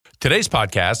Today's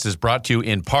podcast is brought to you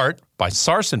in part by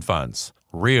Sarson Funds,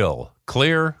 Real,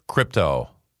 Clear,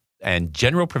 Crypto, and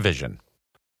General Provision.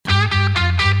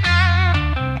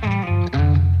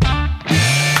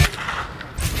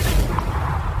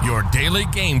 Your daily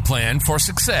game plan for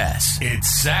success. It's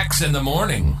Sachs in the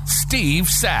Morning. Steve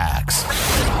Sachs.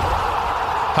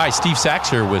 Hi, Steve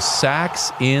Sachs here with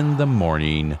Sachs in the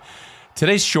Morning.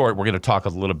 Today's short, we're going to talk a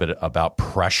little bit about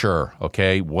pressure,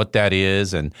 okay? What that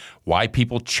is and why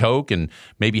people choke and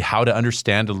maybe how to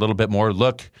understand a little bit more.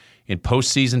 Look, in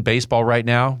postseason baseball right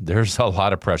now, there's a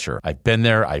lot of pressure. I've been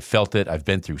there. I felt it. I've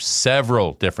been through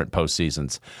several different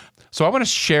postseasons. So I want to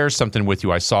share something with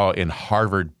you I saw in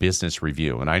Harvard Business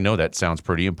Review, and I know that sounds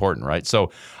pretty important, right?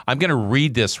 So I'm going to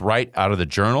read this right out of the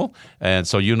journal, and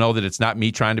so you know that it's not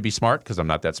me trying to be smart because I'm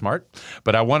not that smart,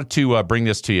 but I wanted to bring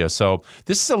this to you. So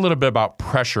this is a little bit about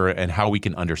pressure and how we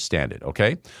can understand it,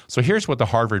 okay? So here's what the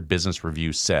Harvard Business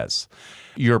Review says.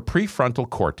 Your prefrontal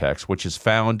cortex, which is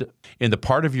found in the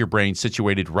part of your brain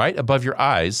situated right above your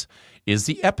eyes, is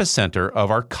the epicenter of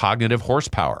our cognitive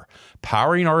horsepower,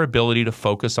 powering our ability to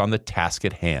focus on the task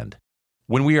at hand.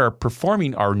 When we are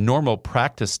performing our normal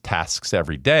practice tasks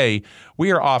every day,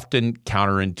 we are often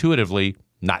counterintuitively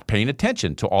not paying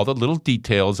attention to all the little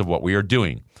details of what we are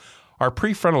doing. Our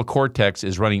prefrontal cortex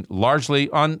is running largely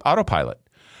on autopilot.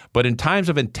 But in times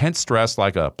of intense stress,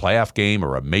 like a playoff game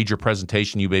or a major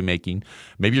presentation you may be making,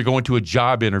 maybe you're going to a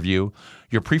job interview,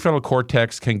 your prefrontal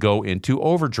cortex can go into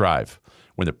overdrive.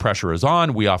 When the pressure is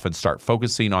on, we often start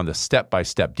focusing on the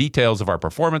step-by-step details of our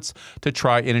performance to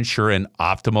try and ensure an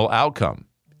optimal outcome.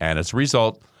 And as a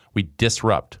result, we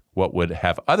disrupt what would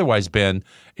have otherwise been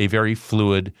a very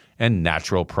fluid and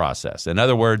natural process. In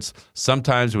other words,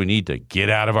 sometimes we need to get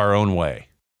out of our own way.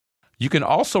 You can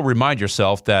also remind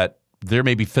yourself that there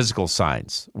may be physical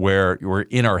signs where we're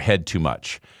in our head too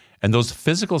much. And those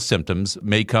physical symptoms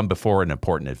may come before an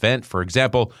important event. For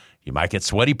example, you might get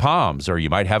sweaty palms or you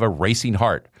might have a racing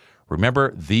heart.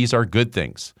 Remember, these are good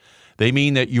things. They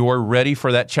mean that you are ready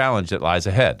for that challenge that lies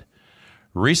ahead.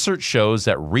 Research shows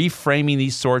that reframing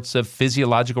these sorts of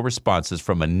physiological responses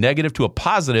from a negative to a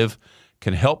positive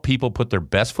can help people put their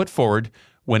best foot forward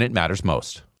when it matters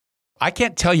most. I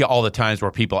can't tell you all the times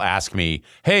where people ask me,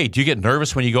 hey, do you get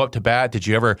nervous when you go up to bat? Did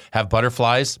you ever have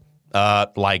butterflies?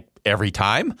 Like every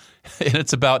time? And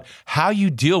it's about how you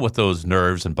deal with those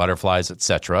nerves and butterflies,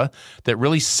 etc., that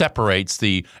really separates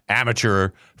the amateur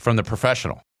from the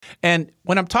professional. And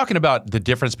when I'm talking about the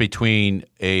difference between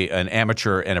an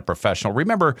amateur and a professional,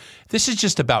 remember, this is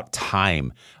just about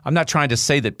time. I'm not trying to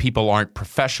say that people aren't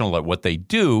professional at what they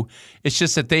do. It's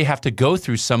just that they have to go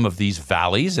through some of these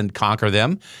valleys and conquer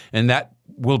them, and that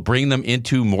will bring them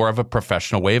into more of a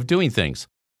professional way of doing things.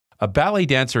 A ballet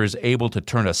dancer is able to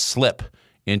turn a slip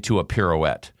into a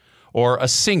pirouette. Or a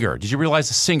singer. Did you realize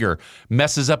a singer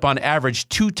messes up on average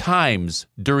 2 times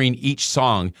during each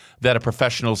song that a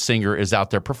professional singer is out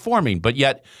there performing, but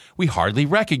yet we hardly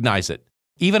recognize it.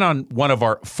 Even on one of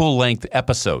our full-length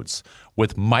episodes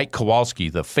with Mike Kowalski,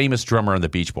 the famous drummer on the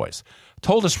Beach Boys,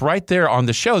 told us right there on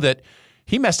the show that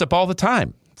he messed up all the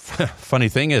time. Funny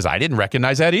thing is, I didn't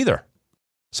recognize that either.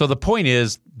 So the point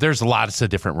is, there's lots of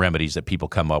different remedies that people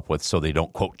come up with so they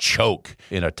don't, quote, choke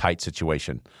in a tight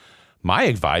situation. My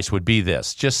advice would be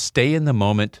this: just stay in the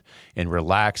moment and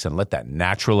relax and let that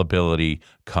natural ability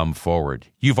come forward.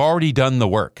 You've already done the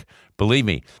work. Believe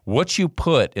me, what you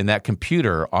put in that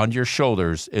computer on your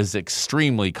shoulders is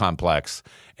extremely complex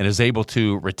and is able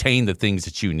to retain the things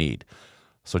that you need.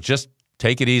 So just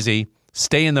take it easy,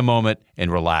 stay in the moment,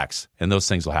 and relax, and those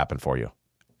things will happen for you.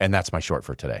 And that's my short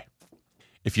for today.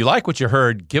 If you like what you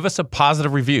heard, give us a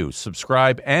positive review,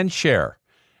 subscribe, and share.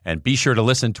 And be sure to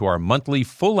listen to our monthly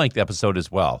full-length episode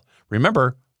as well.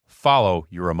 Remember, follow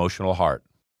your emotional heart.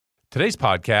 Today's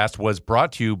podcast was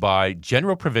brought to you by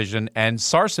General Provision and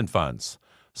Sarson Funds.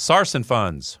 Sarson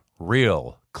Funds,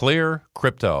 Real, Clear,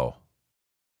 Crypto.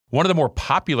 One of the more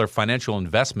popular financial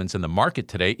investments in the market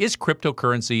today is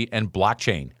cryptocurrency and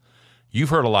blockchain. You've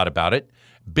heard a lot about it.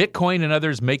 Bitcoin and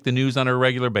others make the news on a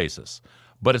regular basis.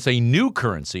 But it's a new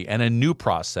currency and a new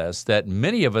process that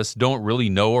many of us don't really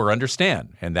know or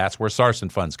understand, and that's where Sarson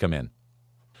Funds come in.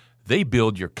 They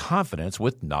build your confidence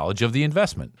with knowledge of the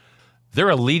investment. They're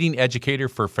a leading educator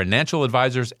for financial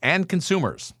advisors and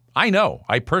consumers. I know.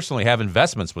 I personally have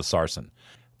investments with Sarson.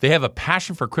 They have a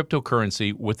passion for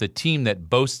cryptocurrency with a team that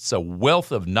boasts a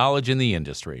wealth of knowledge in the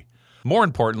industry. More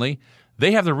importantly,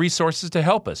 they have the resources to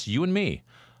help us, you and me,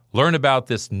 learn about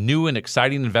this new and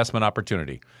exciting investment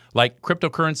opportunity, like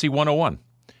Cryptocurrency 101.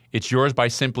 It's yours by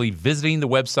simply visiting the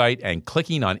website and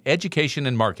clicking on Education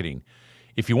and Marketing.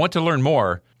 If you want to learn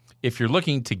more, If you're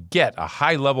looking to get a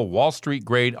high-level Wall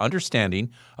Street-grade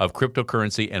understanding of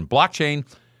cryptocurrency and blockchain,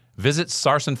 visit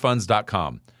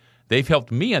sarsonfunds.com. They've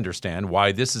helped me understand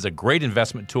why this is a great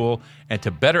investment tool and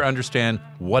to better understand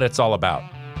what it's all about.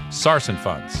 Sarson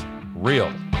Funds.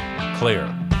 Real,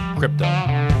 clear,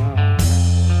 crypto.